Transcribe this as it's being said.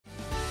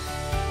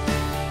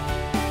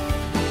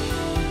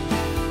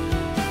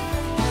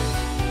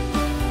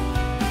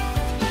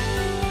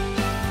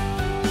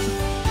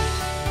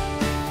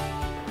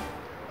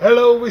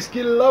Hello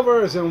whiskey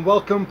lovers, and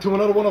welcome to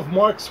another one of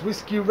Mark's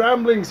Whiskey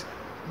Ramblings.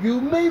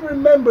 You may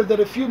remember that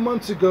a few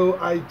months ago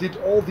I did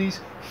all these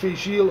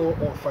Feis Ile or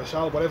Feis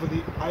Ile, whatever,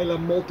 the Islay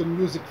Malton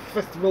Music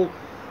Festival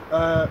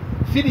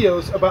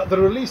videos about the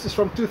releases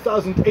from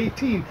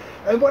 2018.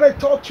 And when I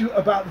talked to you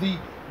about the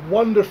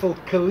wonderful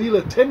Caol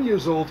Ila 10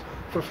 years old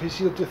for Feis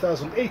Ile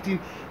 2018,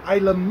 I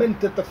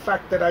lamented the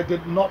fact that I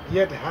did not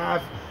yet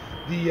have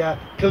the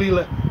Caol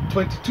Ila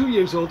 22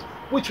 years old,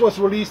 which was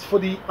released for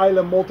the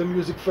Islay Malton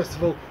Music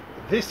Festival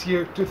this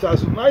year,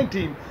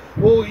 2019.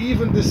 Oh,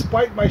 even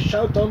despite my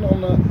shout out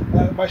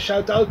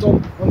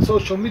on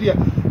social media,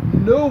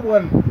 no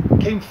one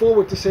came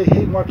forward to say,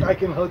 "Hey Mark, I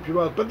can help you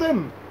out." But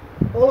then,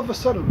 all of a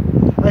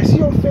sudden, I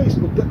see on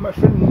Facebook that my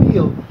friend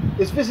Neil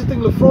is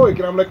visiting Lefroy,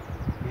 and I'm like,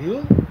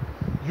 "Neil,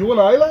 you and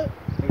Islay?"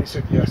 And he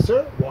said, "Yes,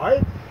 sir.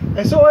 Why?"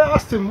 And so I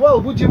asked him,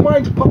 "Well, would you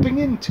mind popping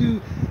into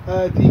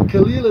the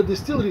Caol Ila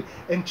distillery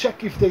and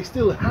check if they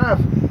still have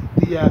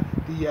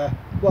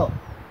well,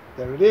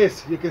 there it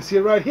is, you can see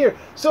it right here."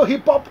 So he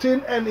popped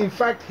in, and in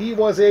fact he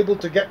was able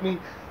to get me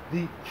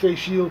the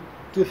Feis Ile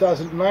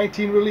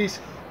 2019 release,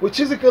 which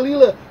is a Caol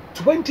Ila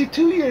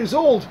 22 years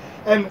old.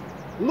 And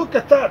look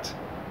at that,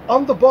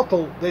 on the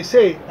bottle they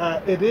say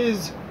it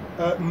is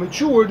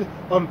matured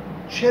on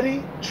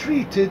cherry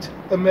treated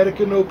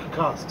American oak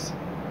casks.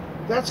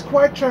 That's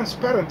quite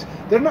transparent.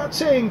 They're not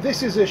saying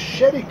this is a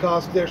sherry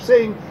cask, they're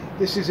saying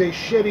this is a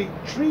sherry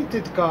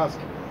treated cask,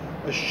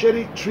 a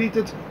sherry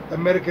treated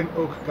American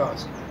oak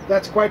cask.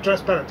 That's quite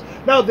transparent.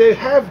 Now they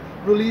have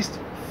released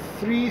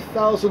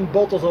 3,000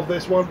 bottles of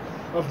this one,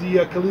 of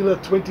the Caol Ila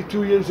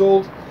 22 years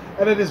old,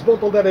 and it is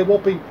bottled at a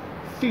whopping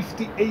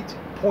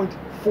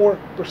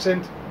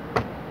 58.4%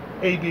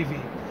 ABV.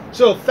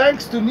 So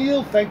thanks to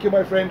Neil, thank you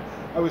my friend,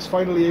 I was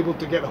finally able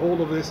to get hold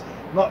of this,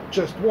 not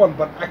just one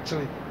but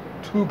actually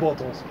 2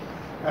 bottles.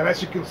 And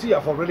as you can see,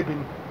 I've already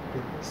been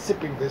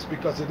sipping this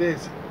because it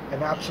is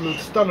an absolute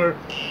stunner,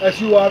 as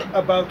you are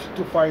about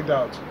to find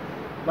out.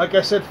 Like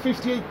I said,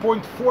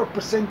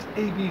 58.4%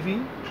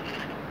 ABV,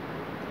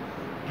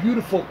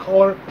 beautiful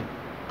color,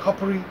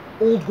 coppery,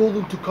 old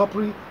golden to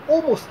coppery,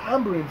 almost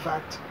amber in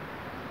fact.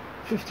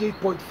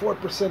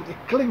 58.4%, it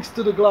clings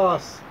to the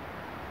glass.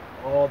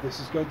 Oh, this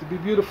is going to be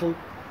beautiful.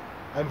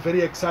 I'm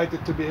very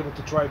excited to be able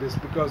to try this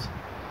because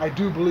I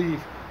do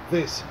believe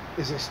this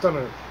is a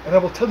stunner, and I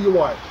will tell you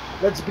why.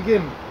 Let's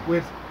begin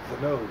with the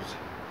nose.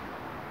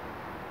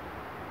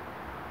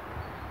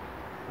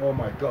 Oh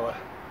my god,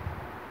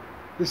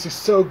 this is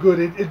so good.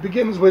 It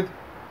begins with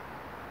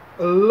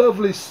a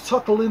lovely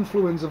subtle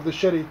influence of the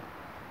sherry.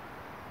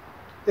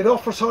 It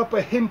offers up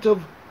a hint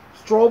of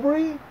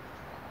strawberry,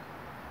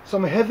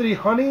 some heavy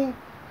honey,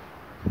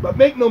 but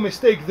make no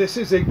mistake, this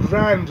is a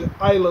grand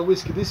Islay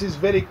whiskey. This is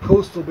very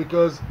coastal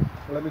because,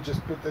 let me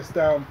just put this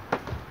down,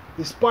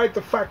 despite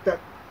the fact that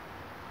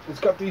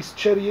it's got these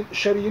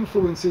sherry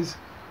influences,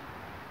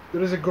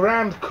 there is a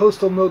grand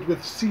coastal note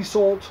with sea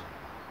salt.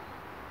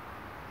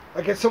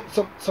 I get some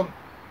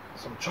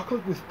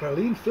chocolate with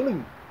praline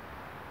filling.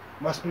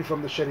 Must be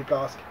from the sherry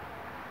cask.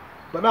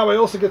 But now I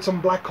also get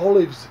some black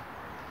olives,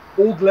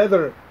 old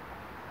leather,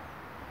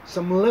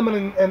 some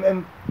lemon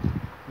and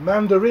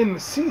mandarin,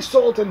 sea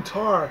salt and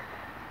tar.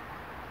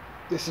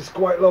 This is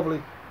quite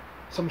lovely.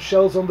 Some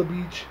shells on the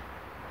beach,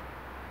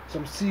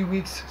 some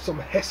seaweeds, some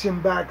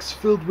hessian bags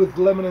filled with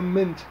lemon and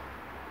mint.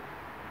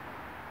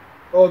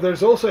 Oh,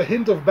 there's also a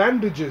hint of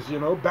bandages, you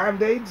know,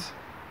 band-aids.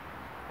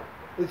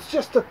 It's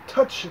just a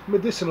touch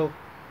medicinal,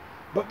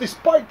 but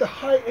despite the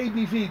high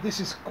ABV, this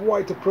is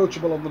quite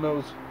approachable on the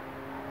nose.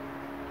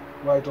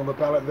 Right on the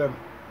palate then.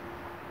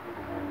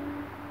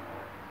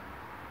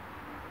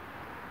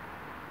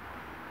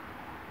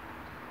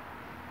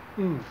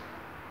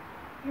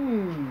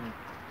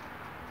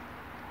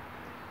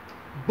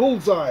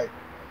 Bullseye.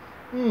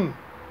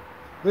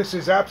 This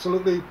is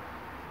absolutely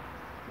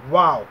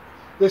wow.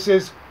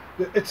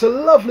 It's a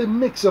lovely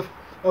mix of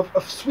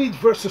sweet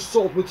versus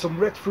salt, with some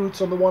red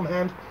fruits on the one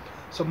hand,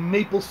 some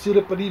maple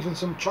syrup, and even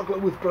some chocolate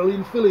with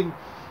praline filling,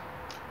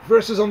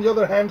 versus on the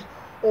other hand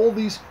all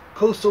these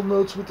coastal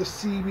notes with the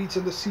seaweeds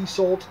and the sea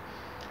salt,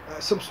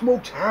 some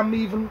smoked ham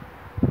even.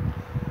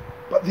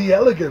 But the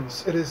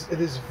elegance, it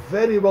is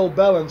very well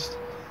balanced.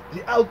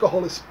 The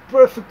alcohol is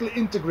perfectly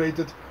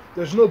integrated.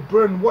 There's no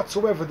burn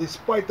whatsoever,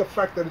 despite the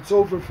fact that it's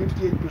over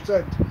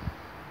 58%.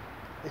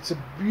 It's a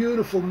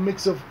beautiful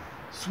mix of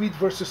sweet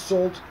versus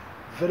salt,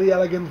 very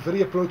elegant,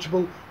 very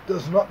approachable,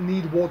 does not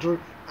need water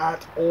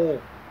at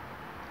all.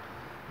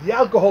 The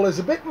alcohol is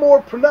a bit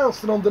more pronounced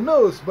than on the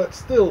nose, but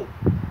still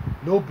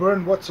no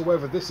burn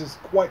whatsoever. This is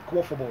quite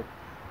quaffable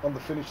on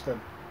the finish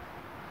then.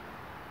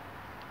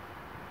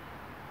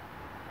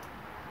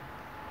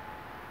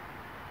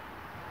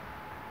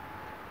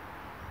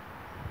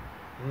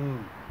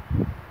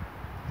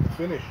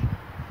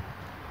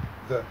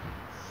 The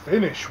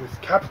finish with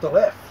capital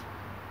F.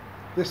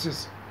 This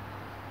is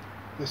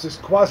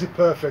quasi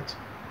perfect.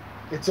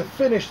 It's a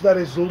finish that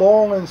is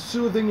long and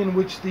soothing, in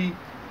which the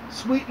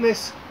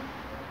sweetness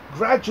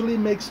gradually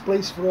makes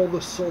place for all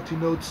the salty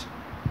notes.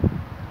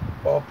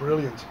 Oh,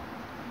 brilliant.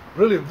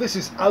 brilliant. This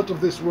is out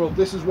of this world.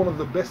 This is one of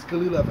the best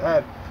Caol Ila I've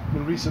had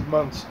in recent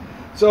months.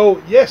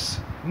 So yes,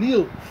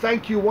 Neil,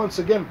 thank you once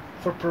again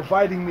for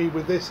providing me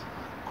with this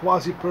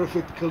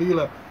quasi-perfect Caol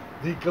Ila.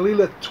 The Caol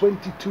Ila,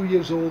 22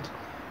 years old,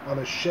 on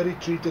a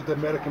sherry-treated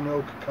American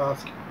oak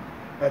cask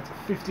at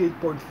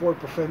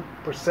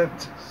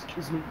 58.4%,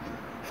 excuse me,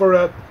 for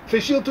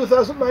Feis Ile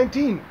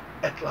 2019.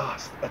 At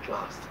last, at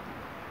last.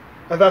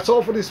 And that's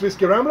all for this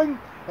Whiskey Rambling,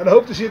 and I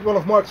hope to see you at one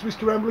of Mark's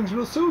Whiskey Ramblings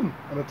real soon.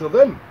 And until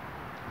then,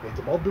 may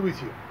the malt be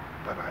with you.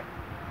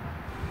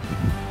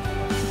 Bye-bye.